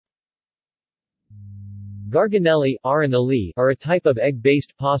Garganelli are a type of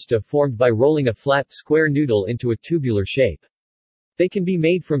egg-based pasta formed by rolling a flat, square noodle into a tubular shape. They can be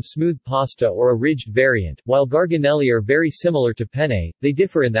made from smooth pasta or a ridged variant. While garganelli are very similar to penne, they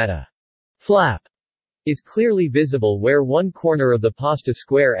differ in that a flap is clearly visible where one corner of the pasta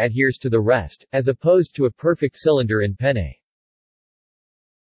square adheres to the rest, as opposed to a perfect cylinder in penne.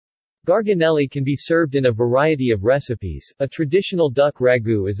 Garganelli can be served in a variety of recipes. A traditional duck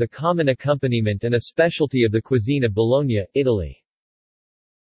ragu is a common accompaniment and a specialty of the cuisine of Bologna, Italy.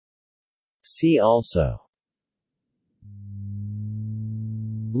 See also: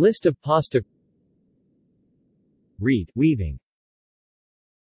 List of pasta. Reed, weaving.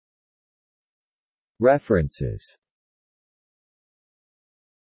 References.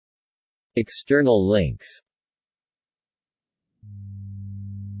 External links.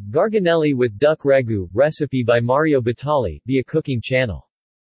 Garganelli with duck ragu, recipe by Mario Batali, via Cooking Channel.